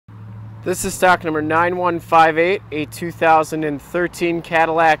This is stock number 9158, a 2013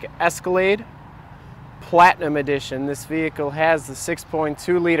 Cadillac Escalade Platinum Edition. This vehicle has the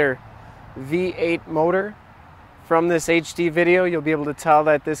 6.2 liter V8 motor. From this HD video, you'll be able to tell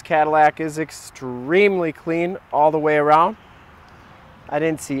that this Cadillac is extremely clean all the way around. I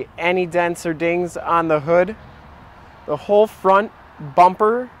didn't see any dents or dings on the hood. The whole front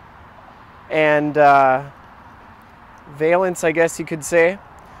bumper and valance, I guess you could say,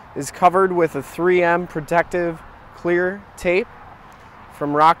 is covered with a 3M protective clear tape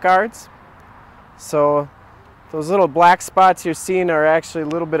from Rock Guards. So those little black spots you're seeing are actually a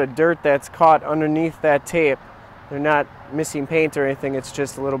little bit of dirt that's caught underneath that tape. They're not missing paint or anything, it's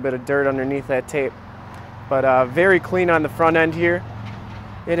just a little bit of dirt underneath that tape. But very clean on the front end here.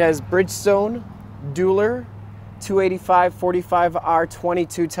 It has Bridgestone Dueler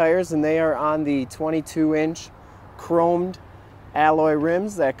 285/45R22 tires, and they are on the 22-inch chromed alloy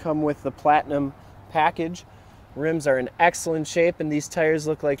rims that come with the Platinum package. Rims are in excellent shape, and these tires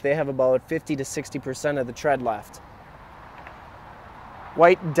look like they have about 50 to 60% of the tread left.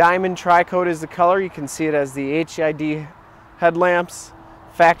 White diamond tri-coat is the color. You can see it as the HID headlamps,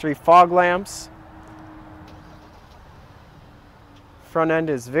 factory fog lamps. Front end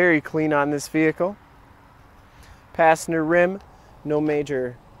is very clean on this vehicle. Passenger rim, no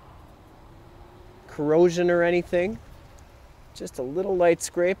major corrosion or anything. Just a little light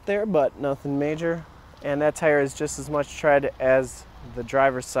scrape there, but nothing major. And that tire is just as much tread as the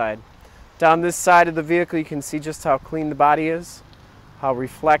driver's side. Down this side of the vehicle, you can see just how clean the body is, how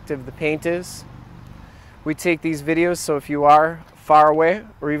reflective the paint is. We take these videos so if you are far away,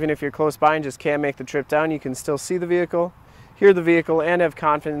 or even if you're close by and just can't make the trip down, you can still see the vehicle, hear the vehicle, and have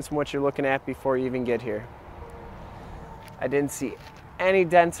confidence in what you're looking at before you even get here. I didn't see any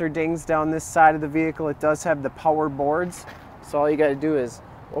dents or dings down this side of the vehicle. It does have the power boards. So all you got to do is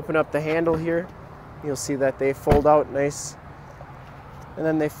open up the handle here. You'll see that they fold out nice, and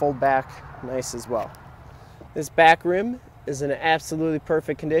then they fold back nice as well. This back rim is in absolutely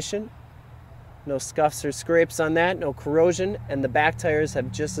perfect condition. No scuffs or scrapes on that, no corrosion, and the back tires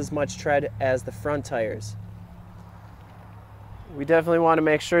have just as much tread as the front tires. We definitely want to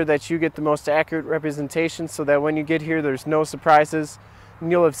make sure that you get the most accurate representation so that when you get here there's no surprises.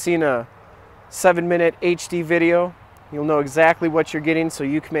 And you'll have seen a 7-minute HD video. You'll know exactly what you're getting so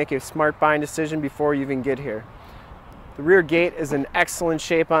you can make a smart buying decision before you even get here. The rear gate is in excellent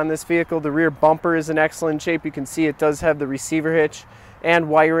shape on this vehicle. The rear bumper is in excellent shape. You can see it does have the receiver hitch and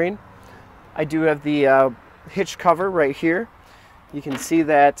wiring. I do have the hitch cover right here. You can see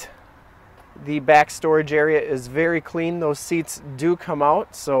that the back storage area is very clean. Those seats do come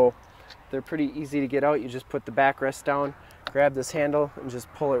out, so they're pretty easy to get out. You just put the backrest down, grab this handle, and just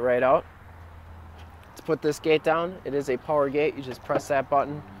pull it right out. To put this gate down, it is a power gate. You just press that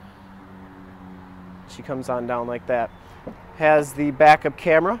button. She comes on down like that. Has the backup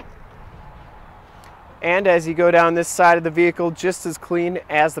camera. And as you go down this side of the vehicle, just as clean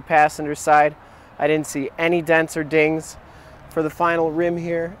as the passenger side. I didn't see any dents or dings. For the final rim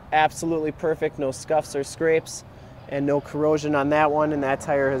here, absolutely perfect. No scuffs or scrapes, and no corrosion on that one, and that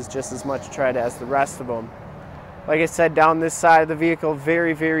tire has just as much tread as the rest of them. Like I said, down this side of the vehicle,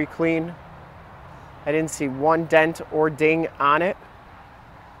 very, very clean. I didn't see one dent or ding on it.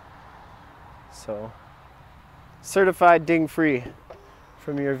 So, certified ding-free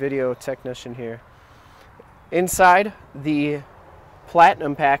from your video technician here. Inside, the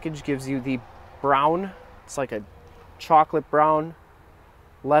Platinum package gives you the brown, it's like a chocolate brown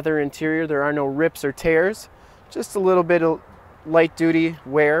leather interior. There are no rips or tears. Just a little bit of light-duty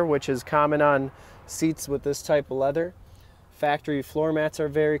wear, which is common on seats with this type of leather. Factory floor mats are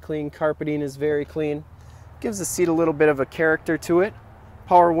very clean. Carpeting is very clean. Gives the seat a little bit of a character to it.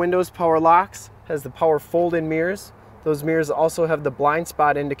 Power windows, power locks. Has the power fold-in mirrors. Those mirrors also have the blind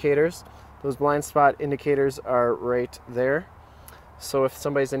spot indicators. Those blind spot indicators are right there. So if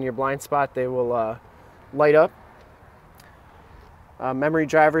somebody's in your blind spot, they will light up. Memory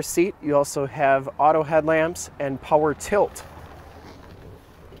driver's seat. You also have auto headlamps and power tilt.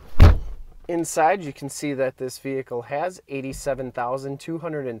 Inside, you can see that this vehicle has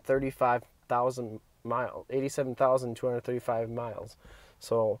 87,235 miles.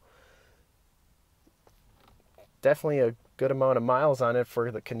 So definitely a good amount of miles on it for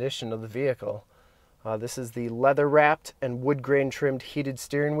the condition of the vehicle. This is the leather wrapped and wood grain trimmed heated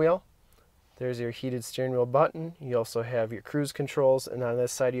steering wheel. There's your heated steering wheel button. You also have your cruise controls, and on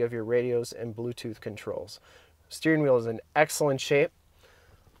this side you have your radios and Bluetooth controls. Steering wheel is in excellent shape.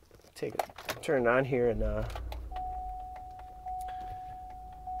 Turn it on here and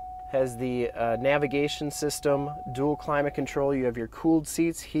Has the navigation system, dual climate control. You have your cooled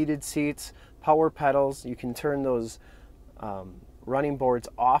seats, heated seats, power pedals. You can turn those running boards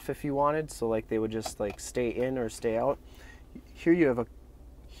off if you wanted, so like they would just like stay in or stay out. Here you have a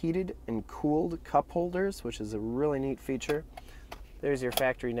heated and cooled cup holders, which is a really neat feature. There's your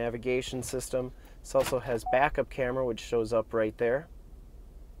factory navigation system. This also has backup camera, which shows up right there.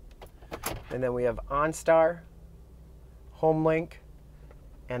 And then we have OnStar, Homelink,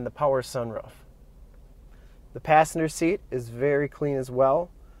 and the power sunroof. The passenger seat is very clean as well.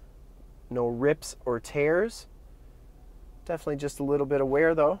 No rips or tears. Definitely just a little bit of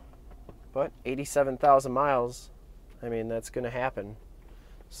wear though, but 87,000 miles, I mean, that's going to happen.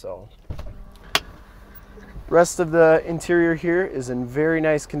 So, rest of the interior here is in very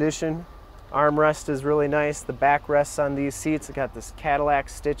nice condition. Armrest is really nice. The backrests on these seats, it got this Cadillac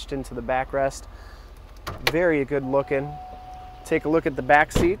stitched into the backrest. Very good looking. Take a look at the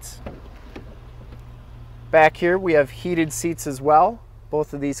back seats. Back here we have heated seats as well.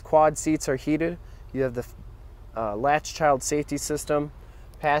 Both of these quad seats are heated. You have the latch child safety system.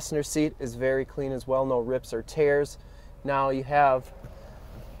 Passenger seat is very clean as well, no rips or tears. Now you have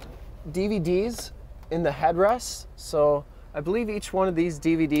DVDs in the headrests. So I believe each one of these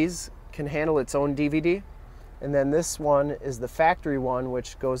DVDs can handle its own DVD. And then this one is the factory one,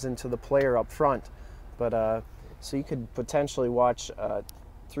 which goes into the player up front. But so you could potentially watch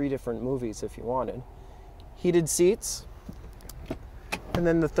 3 different movies if you wanted. Heated seats. And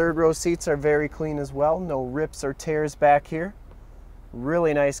then the third row seats are very clean as well. No rips or tears back here.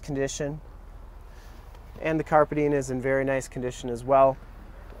 Really nice condition. And the carpeting is in very nice condition as well.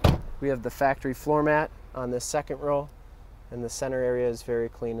 We have the factory floor mat on this second row. And the center area is very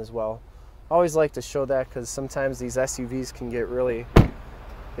clean as well. I always like to show that because sometimes these SUVs can get really,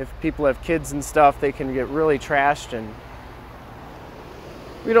 if people have kids and stuff, they can get really trashed, and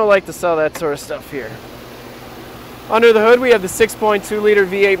we don't like to sell that sort of stuff here. Under the hood we have the 6.2 liter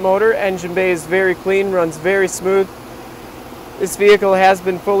V8 motor. Engine bay is very clean, runs very smooth. This vehicle has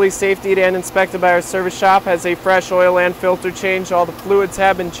been fully safetied and inspected by our service shop, has a fresh oil and filter change. All the fluids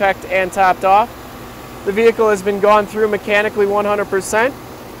have been checked and topped off. The vehicle has been gone through mechanically 100%,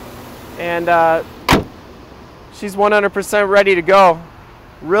 and she's 100% ready to go.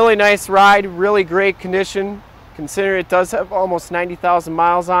 Really nice ride, really great condition, considering it does have almost 90,000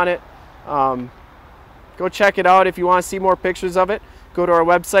 miles on it. Go check it out if you want to see more pictures of it. Go to our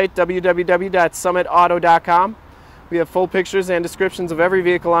website, www.summitauto.com. We have full pictures and descriptions of every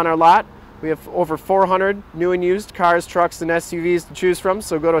vehicle on our lot. We have over 400 new and used cars, trucks, and SUVs to choose from,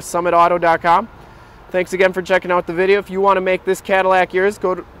 so go to summitauto.com. Thanks again for checking out the video. If you want to make this Cadillac yours,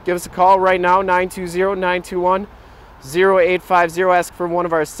 give us a call right now, 920-921-0850. Ask for one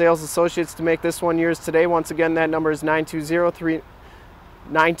of our sales associates to make this one yours today. Once again, that number is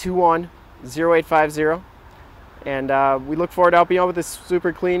 920-921-0850. And we look forward to helping you out with this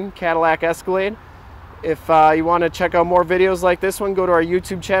super clean Cadillac Escalade. If you want to check out more videos like this one, go to our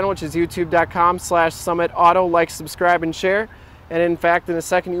YouTube channel, which is youtube.com/summitauto. Like, subscribe, and share. And in fact, in a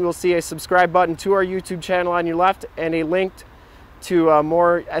second, you will see a subscribe button to our YouTube channel on your left and a link to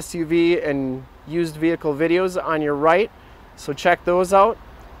more SUV and used vehicle videos on your right. So check those out.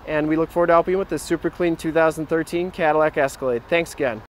 And we look forward to helping you with this super clean 2013 Cadillac Escalade. Thanks again.